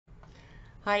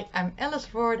Hi, I'm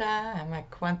Roorda. I'm a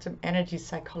quantum energy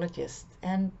psychologist,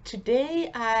 and today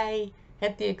I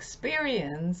had the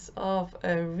experience of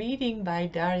a reading by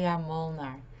Daria.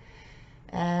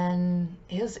 And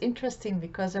it was interesting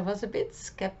because I was a bit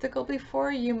skeptical before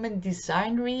human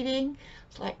design reading.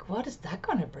 It's like, what is that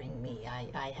going to bring me?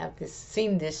 I have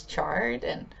seen this chart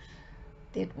and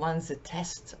did once a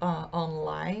test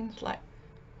online. It's like,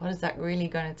 what is that really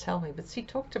going to tell me? But she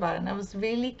talked about it, and I was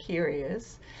really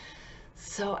curious.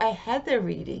 So I had the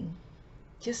reading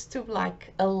just to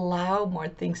like allow more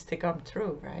things to come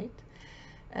through, right?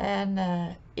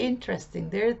 And interesting.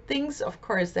 There are things, of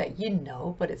course, that you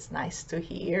know, but it's nice to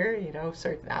hear,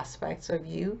 certain aspects of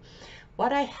you.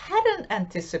 What I hadn't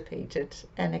anticipated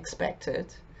and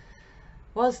expected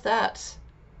was that,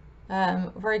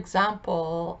 for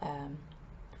example,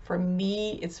 for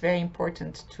me, it's very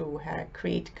important to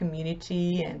create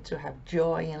community and to have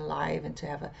joy in life and to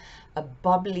have a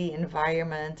bubbly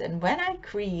environment. And when I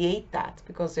create that,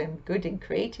 because I'm good in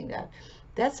creating that,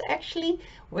 that's actually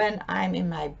when I'm in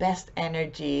my best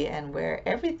energy and where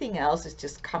everything else is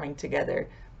just coming together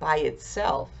by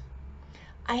itself.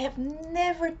 I have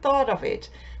never thought of it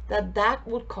that that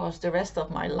would cause the rest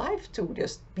of my life to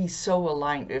just be so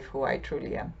aligned with who I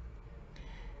truly am.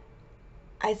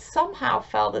 I somehow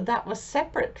felt that that was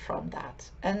separate from that.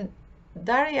 And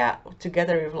Daria,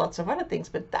 together with lots of other things,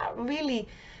 but that really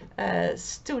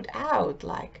stood out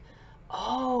like,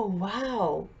 oh,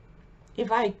 wow.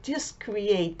 If I just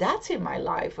create that in my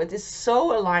life, what is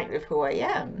so aligned with who I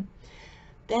am,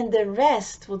 then the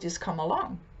rest will just come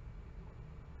along.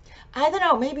 I don't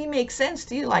know, maybe it makes sense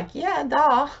to you, like, yeah,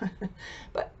 duh.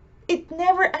 But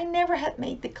I never had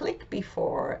made the click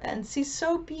before. And she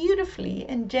so beautifully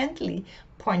and gently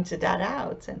pointed that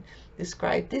out and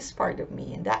described this part of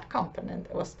me and that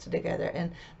component was together.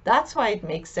 And that's why it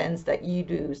makes sense that you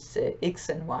do X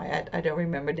and Y. I don't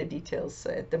remember the details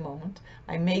at the moment.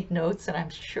 I made notes and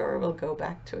I'm sure we'll go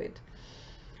back to it.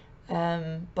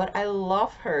 But I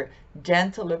love her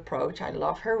gentle approach. I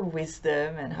love her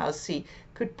wisdom and how she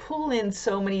could pull in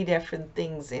so many different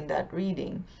things in that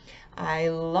reading. I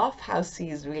love how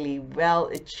she is really well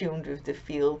attuned with the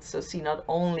field. So she not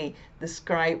only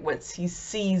describes what she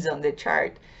sees on the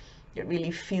chart, it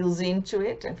really feels into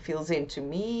it and feels into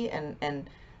me, and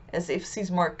as if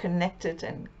she's more connected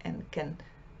and can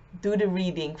do the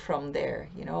reading from there.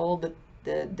 All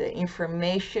the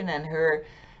information and her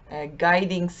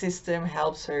guiding system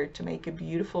helps her to make a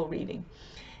beautiful reading.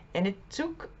 And it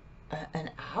took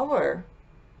an hour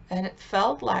and it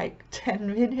felt like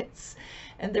 10 minutes.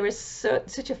 And there was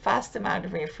such a fast amount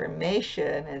of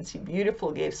information, and she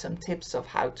beautifully gave some tips of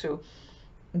how to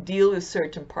deal with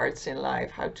certain parts in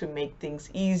life, how to make things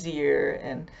easier,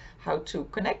 and how to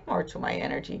connect more to my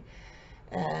energy.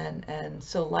 And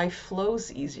so life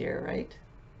flows easier, right?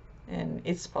 And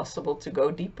it's possible to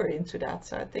go deeper into that.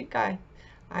 So I think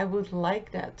I would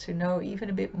like that, to know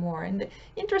even a bit more. And the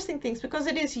interesting things, because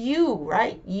it is you,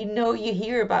 right? You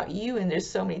hear about you, and there's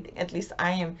so many things. At least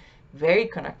I am very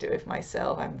connected with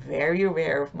myself. I'm very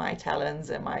aware of my talents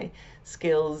and my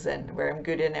skills and where I'm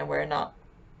good in and where not.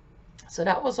 So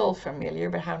that was all familiar,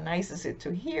 but how nice is it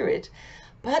to hear it?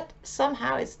 But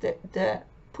somehow it's the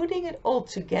putting it all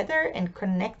together and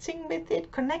connecting with it,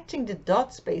 connecting the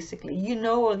dots basically.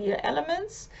 All your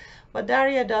elements. What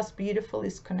Daria does beautiful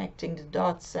is connecting the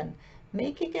dots and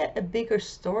making it a bigger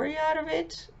story out of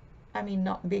it. I mean,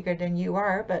 not bigger than you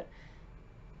are, but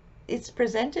it's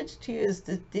presented to you as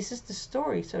this is the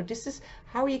story. So this is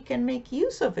how you can make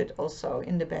use of it also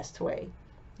in the best way.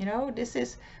 This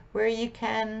is where you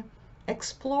can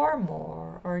explore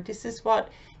more, or this is what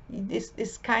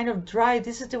this kind of drive,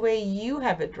 this is the way you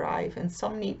have a drive. And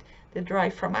some need the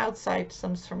drive from outside,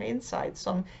 some from inside,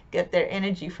 some get their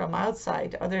energy from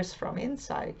outside, others from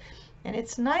inside. And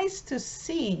it's nice to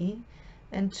see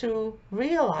and to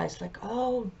realize, like,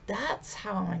 oh, that's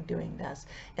how I'm doing this,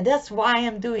 and that's why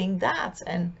I'm doing that,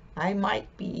 and I might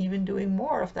be even doing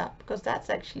more of that because that's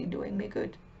actually doing me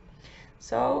good.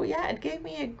 So yeah, it gave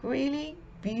me a really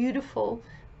beautiful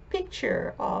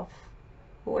picture of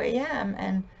who I am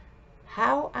and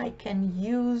how I can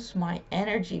use my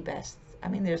energy best. I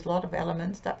mean, there's a lot of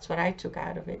elements. That's what I took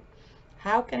out of it.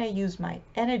 How can I use my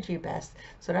energy best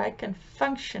so that I can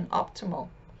function optimal,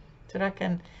 so that I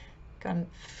can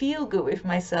feel good with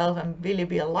myself and really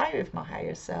be aligned with my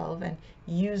higher self and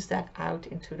use that out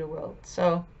into the world.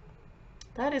 So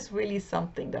that is really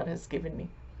something that has given me.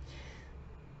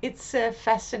 It's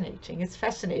fascinating. It's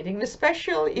fascinating,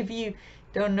 especially if you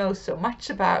don't know so much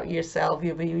about yourself.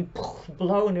 You'll be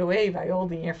blown away by all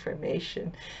the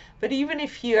information. But even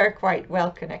if you are quite well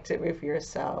connected with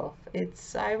yourself,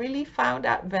 I really found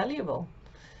that valuable.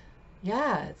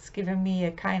 yeah, it's given me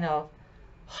a kind of,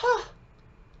 huh,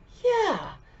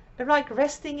 yeah, like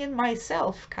resting in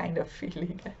myself kind of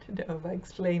feeling. I don't know if I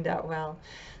explained that well.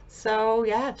 So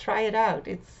yeah, try it out.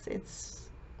 It's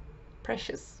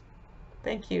precious.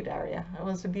 Thank you, Daria. It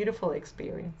was a beautiful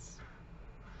experience.